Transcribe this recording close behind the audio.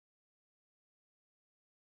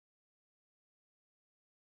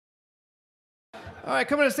All right,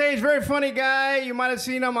 coming to stage, very funny guy. You might have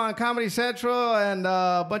seen him on Comedy Central and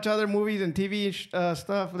a bunch of other movies and TV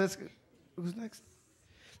stuff. Who's next?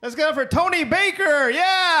 Let's go for Tony Baker.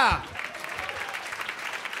 Yeah.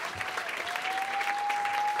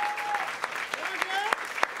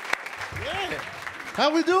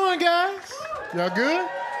 How we doing, guys? Y'all good?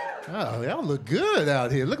 Oh, y'all look good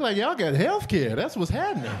out here. Look like y'all got health care. That's what's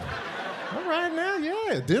happening. All right now,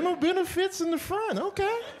 yeah. Dental benefits in the front.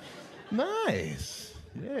 Okay. Nice.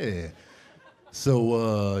 Yeah.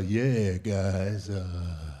 So, yeah, guys.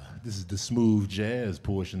 This is the smooth jazz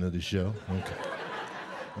portion of the show. Okay.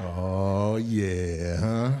 Oh, yeah,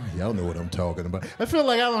 huh? Y'all know what I'm talking about. I feel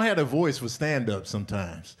like I don't have a voice for stand-up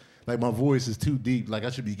sometimes. Like my voice is too deep. Like I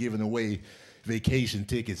should be giving away vacation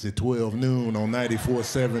tickets at 12 noon on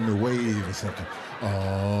 94.7 The Wave or something.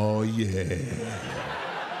 Oh, yeah.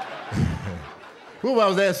 What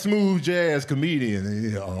about that smooth jazz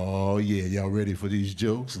comedian? Oh, yeah, y'all ready for these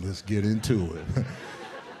jokes? Let's get into it.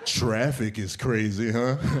 Traffic is crazy,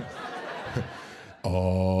 huh?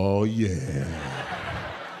 Oh, yeah.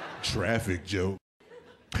 Traffic joke.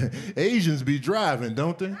 Asians be driving,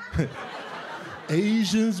 don't they?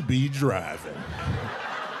 Asians be driving.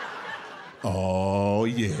 Oh,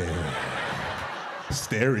 yeah.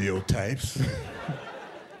 Stereotypes.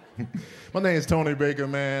 My name is Tony Baker,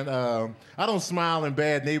 man. I don't smile in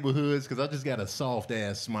bad neighborhoods because I just got a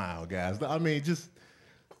soft-ass smile, guys. I mean,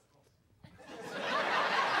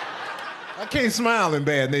 I can't smile in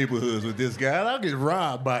bad neighborhoods with this guy. I'll get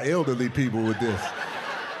robbed by elderly people with this.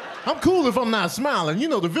 I'm cool if I'm not smiling. You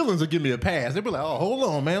know, the villains will give me a pass. They'll be like, oh, hold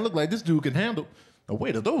on, man. Look like this dude can handle. Oh,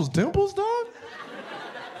 wait, are those dimples, dog?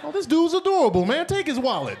 Oh, this dude's adorable, man. Take his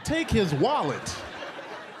wallet. Take his wallet.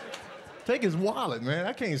 Take his wallet, man.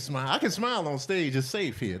 I can't smile. I can smile on stage. It's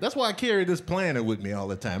safe here. That's why I carry this planner with me all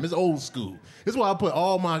the time. It's old school. This is why I put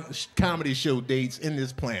all my comedy show dates in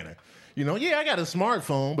this planner. You know, yeah, I got a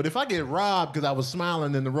smartphone, but if I get robbed because I was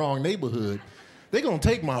smiling in the wrong neighborhood, they're going to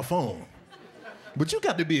take my phone. But you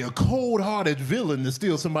got to be a cold-hearted villain to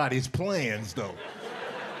steal somebody's plans, though.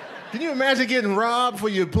 Can you imagine getting robbed for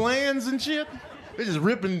your plans and shit? They're just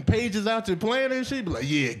ripping pages out your planner and shit. Be like,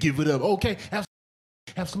 yeah, give it up. Okay,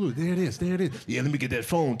 absolutely. There it is. There it is. Yeah, let me get that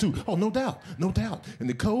phone, too. Oh, no doubt. No doubt. And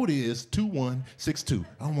the code is 2162.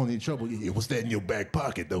 I don't want any trouble. Yeah, what's that in your back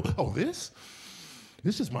pocket, though? Oh, this?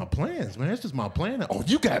 This is my plans, man. It's just my plan. Oh,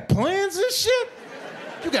 you got plans and shit?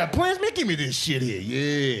 You got plans? Man, give me this shit here.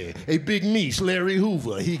 Yeah. Hey, Big Meech, Larry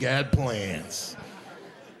Hoover, he got plans.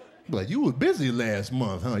 But you was busy last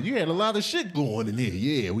month, huh? You had a lot of shit going in here.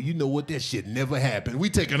 Yeah, well, you know what? That shit never happened. We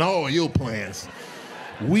taking all your plans.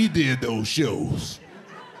 We did those shows.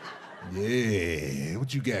 Yeah.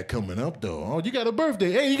 What you got coming up, though? Oh, you got a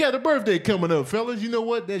birthday. Hey, you got a birthday coming up, fellas. You know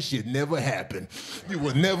what? That shit never happened. You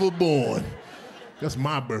were never born. That's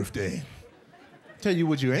my birthday. Tell you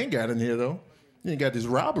what you ain't got in here, though. You ain't got this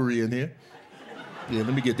robbery in here. Yeah,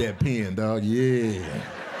 let me get that pen, dog. Yeah.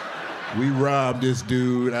 We robbed this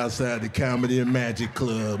dude outside the Comedy and Magic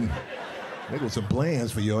Club. There go some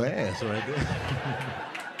plans for your ass right there.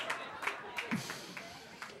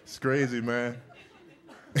 It's crazy, man.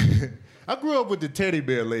 I grew up with the teddy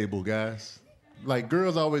bear label, guys. Like,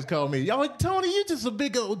 girls always call me, yo, Tony, you just a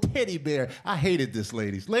big old teddy bear. I hated this,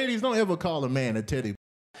 ladies. Ladies, don't ever call a man a teddy bear.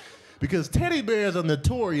 Because teddy bears are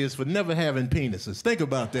notorious for never having penises. Think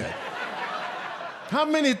about that. How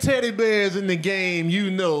many teddy bears in the game you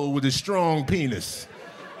know with a strong penis?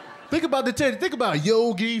 Think about the teddy. Think about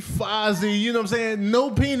Yogi, Fozzie, you know what I'm saying? No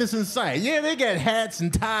penis in sight. Yeah, they got hats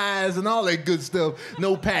and ties and all that good stuff.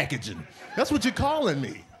 No packaging. That's what you're calling me.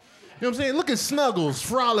 You know what I'm saying? Look at Snuggles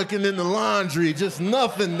frolicking in the laundry. Just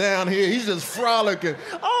nothing down here. He's just frolicking.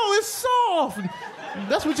 Oh, it's soft.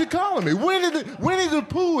 That's what you're calling me. Winnie the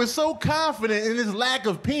Pooh is so confident in his lack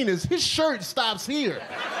of penis, his shirt stops here.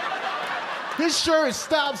 His shirt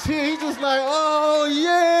stops here. He's just like, oh,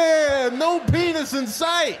 yeah, no penis in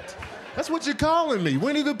sight. That's what you're calling me.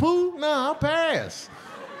 Winnie the Pooh? Nah, I'll pass.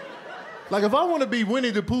 Like, if I want to be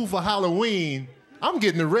Winnie the Pooh for Halloween, I'm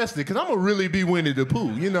getting arrested because I'm going to really be Winnie the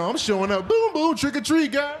Pooh. You know, I'm showing up, boom, boom, trick or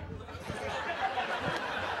treat, guy.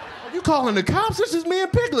 You calling the cops? It's just me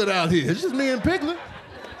and Piglet out here. It's just me and Piglet.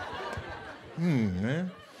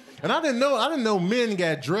 Man. And I didn't know men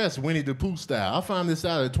got dressed Winnie the Pooh style. I found this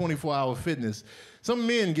out at 24-Hour Fitness. Some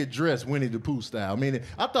men get dressed Winnie the Pooh style. I mean,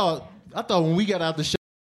 I thought when we got out the show,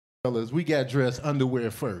 fellas, we got dressed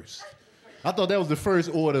underwear first. I thought that was the first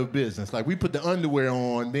order of business. Like, we put the underwear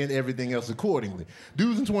on, then everything else accordingly.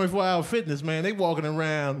 Dudes in 24-Hour Fitness, man, they walking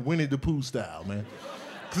around Winnie the Pooh style, man.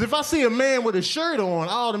 Because if I see a man with a shirt on,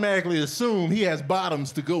 I automatically assume he has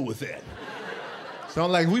bottoms to go with that. So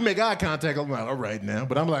I'm like, we make eye contact. I'm like, all right now.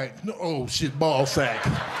 But I'm like, no, oh shit, ball sack.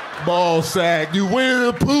 Ball sack. You Winnie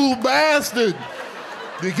the Pooh bastard.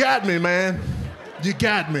 You got me, man. You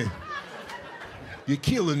got me. You're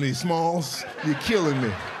killing me, Smalls. You're killing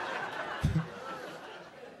me.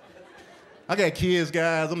 I got kids,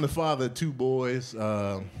 guys. I'm the father of 2 boys.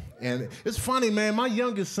 And it's funny, man. My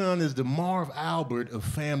youngest son is the Marv Albert of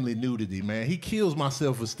family nudity, man. He kills my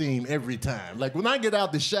self-esteem every time. Like, when I get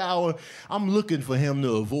out the shower, I'm looking for him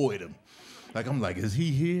to avoid him. Like, I'm like, is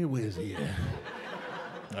he here? Where is he at?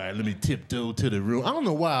 All right, let me tiptoe to the room. I don't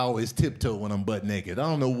know why I always tiptoe when I'm butt naked. I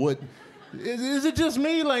don't know what... Is it just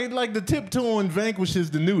me? Like the tiptoeing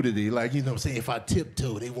vanquishes the nudity. Like, you know what I'm saying? If I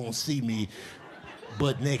tiptoe, they won't see me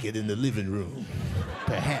butt naked in the living room.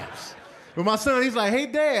 Perhaps. But my son, he's like, hey,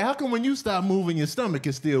 Dad, how come when you stop moving, your stomach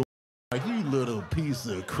is still like, you little piece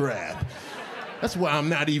of crap. That's why I'm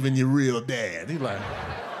not even your real dad. He's like,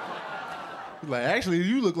 actually,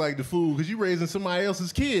 you look like the fool because you raising somebody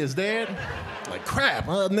else's kids, Dad. Like, crap,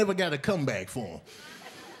 I never got a comeback for him.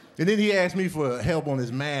 And then he asked me for help on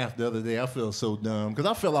his math the other day. I felt so dumb because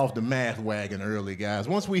I fell off the math wagon early, guys.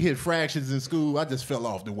 Once we hit fractions in school, I just fell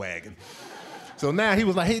off the wagon. So now he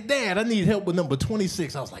was like, hey, Dad, I need help with number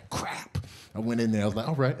 26. I was like, crap. I went in there. I was like,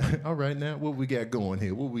 all right now, what we got going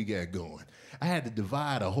here? What we got going? I had to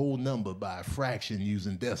divide a whole number by a fraction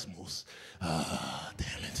using decimals.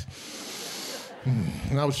 Damn it.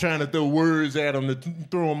 And I was trying to throw words at him to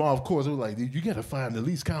throw him off course. I was like, dude, you got to find the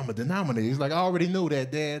least common denominator. He's like, I already know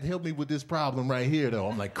that, Dad. Help me with this problem right here, though.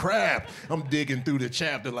 I'm like, crap. I'm digging through the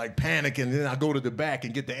chapter, like panicking. And then I go to the back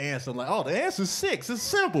and get the answer. I'm like, oh, the answer's 6. It's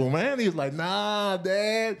simple, man. He's like, nah,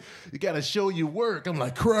 Dad. You got to show your work. I'm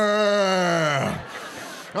like, crap.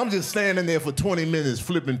 I'm just standing there for 20 minutes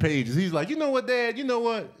flipping pages. He's like, you know what, Dad? You know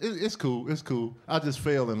what? It's cool. It's cool. I just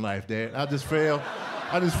fail in life, Dad. I just fail.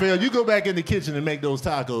 You go back in the kitchen and make those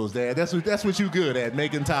tacos, Dad. That's what you good at,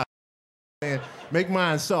 making tacos. Man, make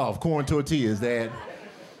mine soft, corn tortillas, Dad.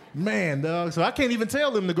 Man, dog. So I can't even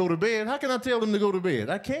tell them to go to bed. How can I tell them to go to bed?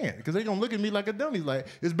 I can't, because they're going to look at me like a dummy. Like,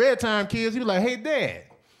 it's bedtime, kids. He's like, hey, Dad,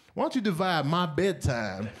 why don't you divide my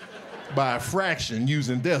bedtime by a fraction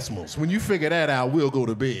using decimals? When you figure that out, we'll go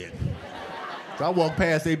to bed. So I walk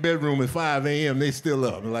past their bedroom at 5 a.m., they still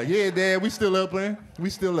up. I'm like, yeah, Dad, we still up, man. We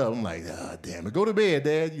still up. I'm like, ah, damn it. Go to bed,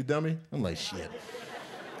 Dad, you dummy. I'm like, shit.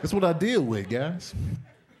 That's what I deal with, guys.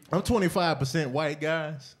 I'm 25% white,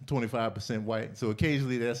 guys. 25% white. So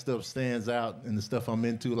occasionally that stuff stands out in the stuff I'm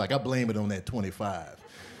into. Like, I blame it on that 25.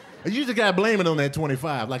 I usually gotta blame it on that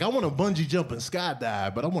 25. Like, I want to bungee jump and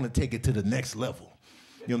skydive, but I want to take it to the next level.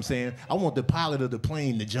 You know what I'm saying? I want the pilot of the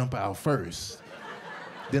plane to jump out first.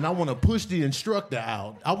 Then I want to push the instructor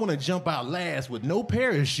out. I want to jump out last with no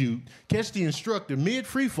parachute, catch the instructor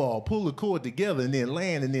mid-free fall, pull the cord together, and then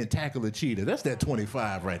land and then tackle a cheetah. That's that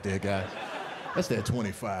 25 right there, guys. That's that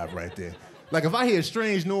 25 right there. Like, if I hear a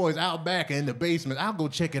strange noise out back or in the basement, I'll go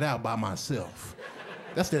check it out by myself.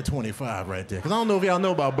 That's that 25 right there. Because I don't know if y'all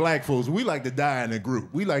know about black folks. We like to die in a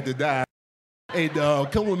group. We like to die. Hey,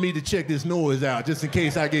 dog, come with me to check this noise out just in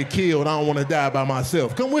case I get killed. I don't want to die by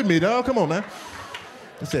myself. Come with me, dog. Come on, man.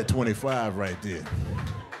 That's that 25 right there.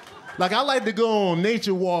 Like, I like to go on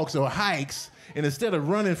nature walks or hikes, and instead of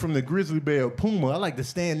running from the grizzly bear or puma, I like to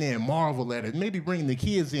stand there and marvel at it. Maybe bring the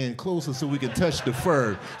kids in closer so we can touch the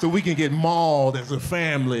fur, so we can get mauled as a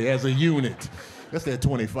family, as a unit. That's that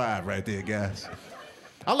 25 right there, guys.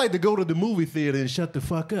 I like to go to the movie theater and shut the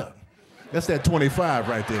fuck up. That's that 25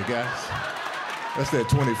 right there, guys. That's that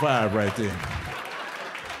 25 right there.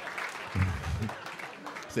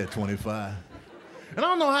 That's that 25. And I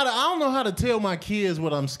don't know how to tell my kids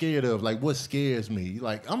what I'm scared of, like what scares me.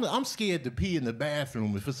 Like, I'm scared to pee in the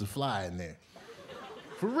bathroom if it's a fly in there.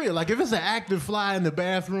 For real, like if it's an active fly in the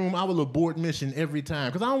bathroom, I will abort mission every time.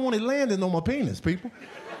 Because I don't want it landing on my penis, people.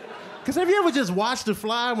 Because have you ever just watched a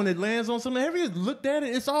fly when it lands on something? Have you looked at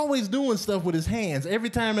it? It's always doing stuff with its hands. Every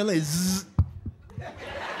time it lands, zzz.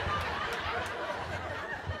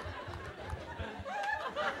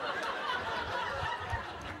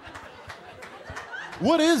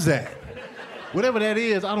 What is that? Whatever that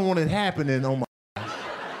is, I don't want it happening on my eyes.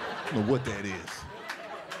 I don't know what that is.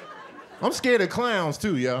 I'm scared of clowns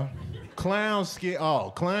too, y'all. Clowns scare,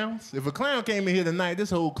 clowns? If a clown came in here tonight, this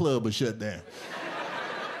whole club would shut down.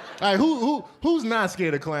 All right, who's not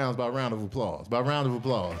scared of clowns by round of applause? By round of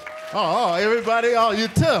applause. Oh, everybody, you're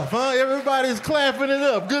tough, huh? Everybody's clapping it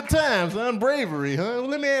up. Good times, huh? Bravery, huh? Well,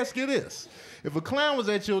 let me ask you this. If a clown was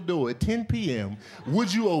at your door at 10 p.m.,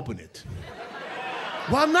 would you open it?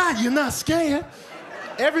 Why not? You're not scared.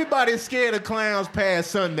 Everybody's scared of clowns past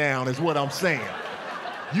sundown is what I'm saying.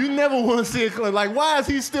 You never want to see a clown. Like, why is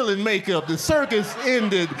he still in makeup? The circus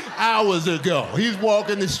ended hours ago. He's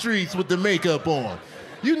walking the streets with the makeup on.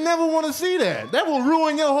 You never want to see that. That will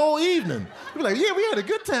ruin your whole evening. You'll be like, yeah, we had a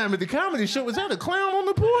good time at the comedy show. Was that a clown on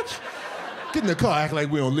the porch? Get in the car, act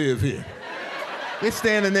like we don't live here. They're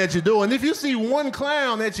standing at your door. And if you see one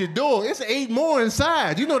clown at your door, it's 8 more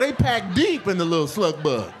inside. You know they pack deep in the little slug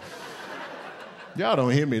bug. Y'all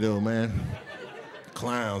don't hear me though, man.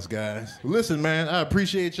 Clowns, guys. Listen, man, I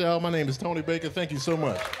appreciate y'all. My name is Tony Baker. Thank you so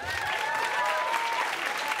much.